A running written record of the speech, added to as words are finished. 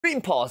Green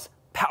Pulse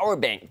power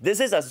bank. This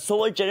is a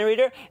solar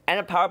generator and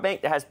a power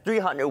bank that has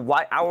 300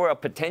 watt-hour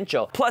of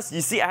potential. Plus,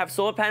 you see I have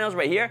solar panels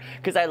right here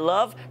because I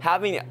love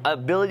having the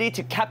ability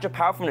to capture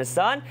power from the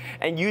sun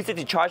and use it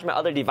to charge my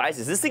other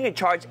devices. This thing can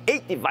charge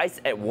 8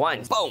 devices at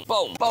once. Boom,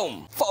 boom,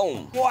 boom,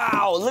 boom.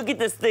 Wow, look at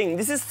this thing.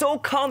 This is so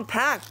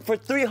compact for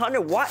 300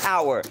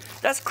 watt-hour.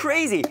 That's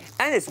crazy.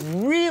 And it's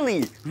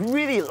really,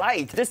 really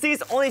light. This thing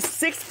is only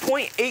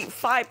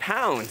 6.85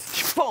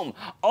 pounds. Boom.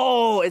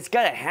 Oh, it's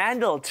got a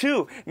handle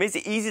too. Makes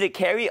it easy to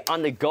carry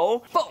on the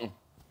go. Boom.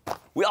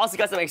 We also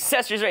got some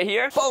accessories right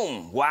here.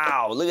 Boom.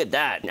 Wow, look at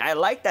that. I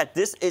like that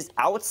this is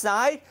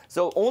outside,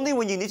 so only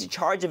when you need to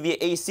charge it via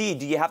AC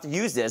do you have to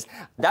use this.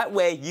 That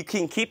way you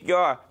can keep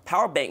your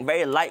power bank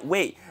very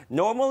lightweight.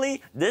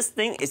 Normally, this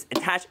thing is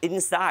attached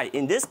inside.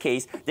 In this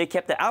case, they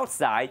kept it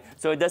outside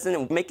so it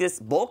doesn't make this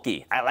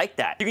bulky. I like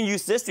that. You can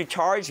use this to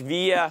charge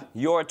via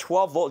your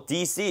 12-volt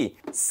DC.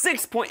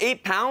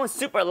 6.8 pounds,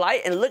 super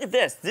light, and look at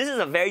this. This is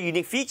a very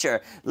unique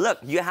feature. Look,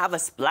 you have a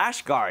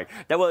splash guard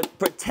that will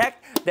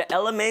protect the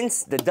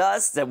elements, the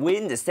dust, the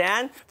wind, the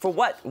sand, for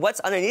what's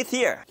underneath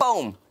here.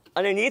 Boom!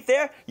 Underneath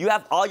there, you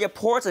have all your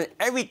ports and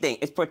everything.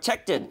 It's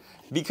protected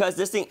because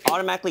this thing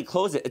automatically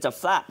closes. It's a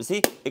flap, you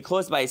see? It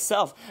closes by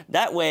itself.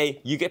 That way,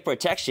 you get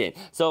protection.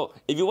 So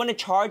if you want to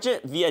charge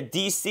it via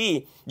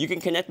DC, you can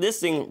connect this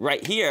thing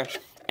right here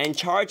and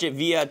charge it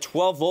via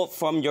 12 volt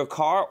from your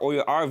car or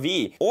your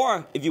RV.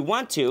 Or if you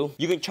want to,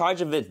 you can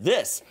charge it with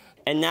this.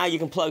 And now you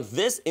can plug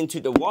this into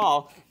the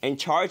wall and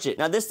charge it.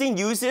 Now this thing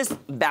uses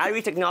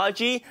battery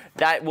technology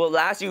that will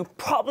last you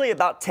probably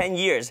about 10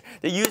 years.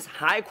 They use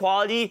high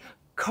quality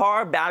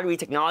car battery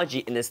technology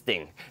in this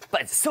thing.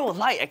 But it's so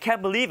light, I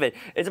can't believe it.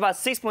 It's about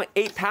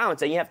 6.8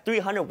 pounds and you have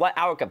 300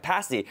 watt-hour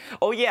capacity.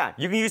 Oh yeah,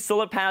 you can use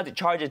solar panel to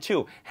charge it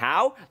too.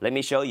 How? Let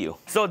me show you.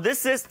 So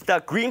this is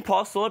the Green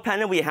Pulse solar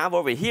panel we have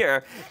over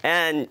here.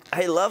 And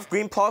I love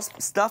Green Pulse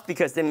stuff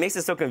because it makes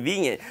it so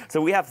convenient. So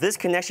we have this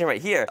connection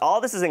right here. All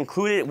this is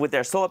included with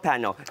their solar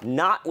panel,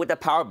 not with the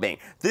power bank.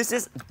 This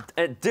is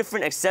a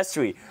different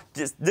accessory.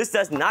 This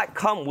does not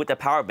come with the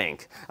power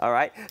bank, all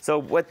right? So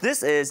what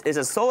this is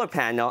a solar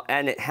panel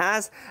and it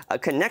has a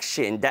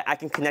connection that I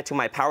can connect to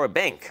my power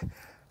bank.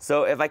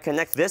 So if I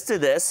connect this to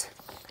this,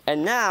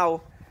 and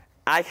now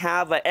I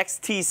have an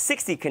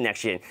XT60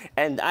 connection,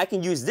 and I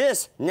can use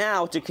this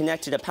now to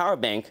connect to the power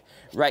bank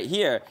right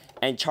here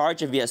and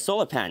charge it via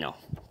solar panel.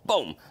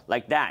 Boom,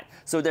 like that.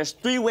 So there's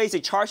 3 ways to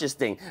charge this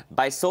thing.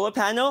 By solar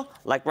panel,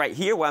 like right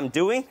here, what I'm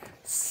doing,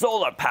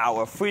 solar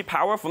power, free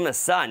power from the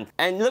sun.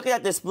 And look at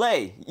that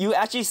display. You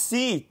actually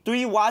see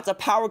 3 watts of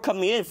power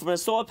coming in from the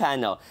solar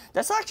panel.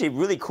 That's actually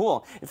really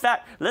cool. In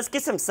fact, let's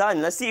get some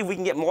sun. Let's see if we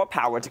can get more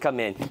power to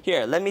come in.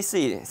 Here, let me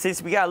see.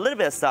 Since we got a little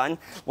bit of sun,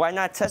 why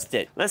not test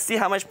it? Let's see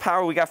how much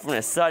power we got from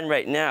the sun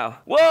right now.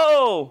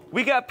 Whoa,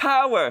 we got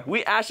power.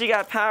 We actually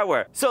got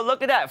power. So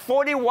look at that,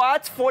 40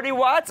 watts, 40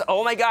 watts.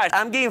 Oh my gosh,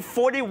 I'm getting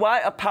 40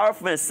 watts of power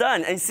from the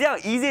sun. And see how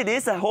easy it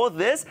is to hold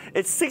this?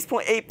 It's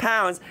 6.8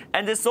 pounds,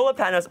 and this solar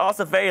panel is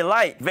also very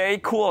light. Very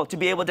cool to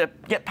be able to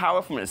get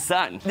power from the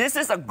sun. This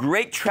is a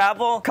great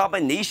travel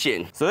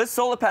combination. So this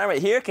solar panel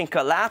right here can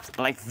collapse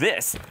like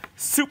this,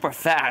 super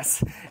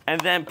fast. And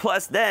then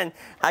plus then,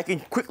 I can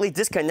quickly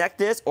disconnect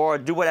this or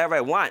do whatever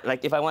I want.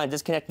 Like if I want to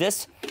disconnect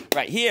this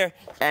right here,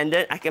 and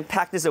then I can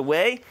pack this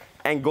away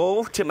and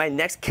go to my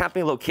next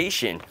camping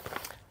location.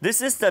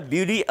 This is the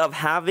beauty of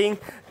having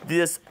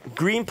this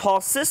Green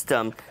Pulse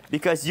system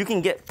because you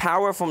can get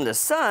power from the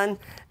sun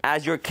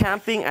as you're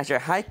camping, as you're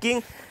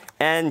hiking,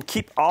 and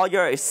keep all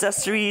your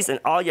accessories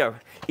and all your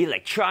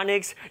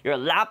electronics, your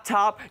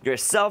laptop, your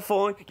cell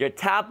phone, your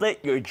tablet,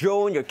 your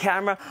drone, your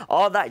camera,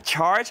 all that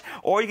charged,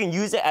 or you can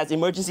use it as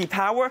emergency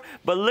power.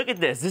 But look at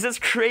this, this is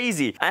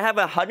crazy. I have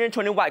a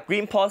 120 watt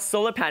Green Pulse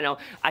solar panel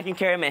I can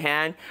carry in my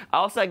hand. I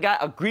also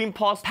got a Green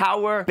Pulse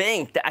power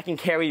bank that I can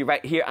carry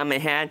right here on my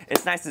hand.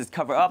 It's nice to just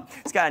cover up.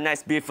 It's got a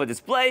nice beautiful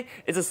display.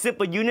 It's a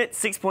simple unit,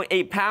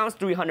 6.8 pounds,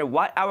 300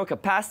 watt-hour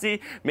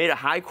capacity, made of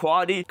high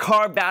quality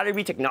car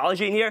battery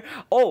technology in here.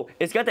 Oh,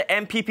 it's got the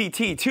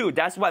MPPT too.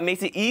 That's what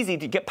makes it easy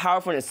to get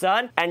power from the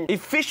sun and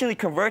efficiently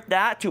convert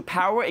that to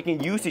power it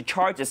can use to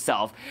charge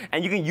itself.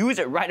 And you can use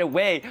it right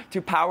away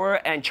to power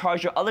and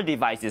charge your other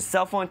devices,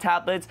 cell phone,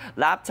 tablets,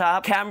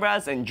 laptop,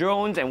 cameras, and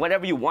drones, and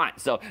whatever you want.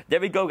 So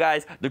there we go,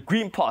 guys. The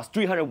Green Pulse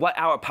 300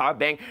 watt-hour power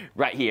bank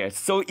right here.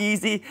 So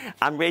easy.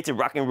 I'm ready to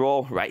rock and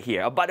roll right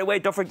here. Oh, by the way,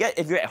 don't forget,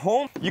 if you're at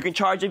home, you can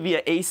charge it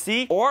via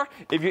AC, or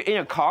if you're in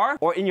a car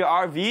or in your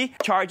RV,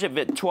 charge it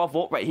with 12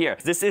 volt right here.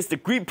 This is the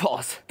Green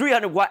Pulse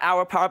 300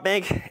 watt-hour power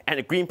bank and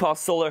the Green Pulse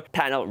solar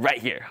panel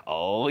right here.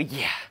 Oh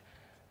yeah.